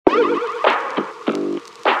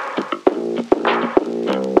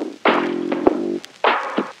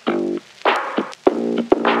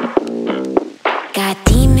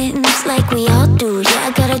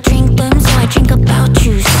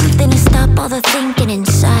bother thinking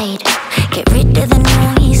inside. Get rid of the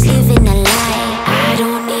noise, living a lie. I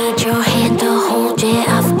don't need your hand to hold it,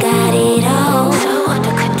 I've got it all so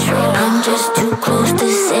under control. I'm just too close to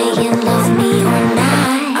saying love me or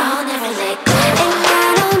not. I'll never let go. And I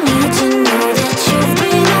don't need to know that you've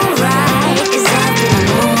been alright, 'cause I've been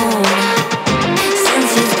alone since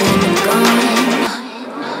you've been gone.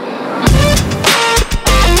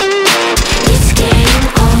 It's game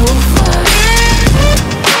over.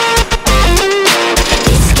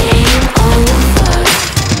 It's game over.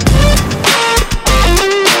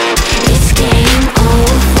 It's game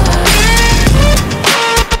over.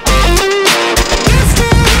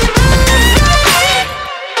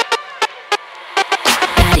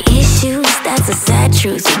 Got issues, that's a sad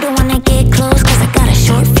truth. You don't wanna get close, 'cause I got a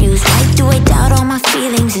short fuse. Why do I doubt all my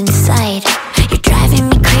feelings inside? You're driving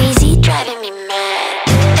me crazy, driving me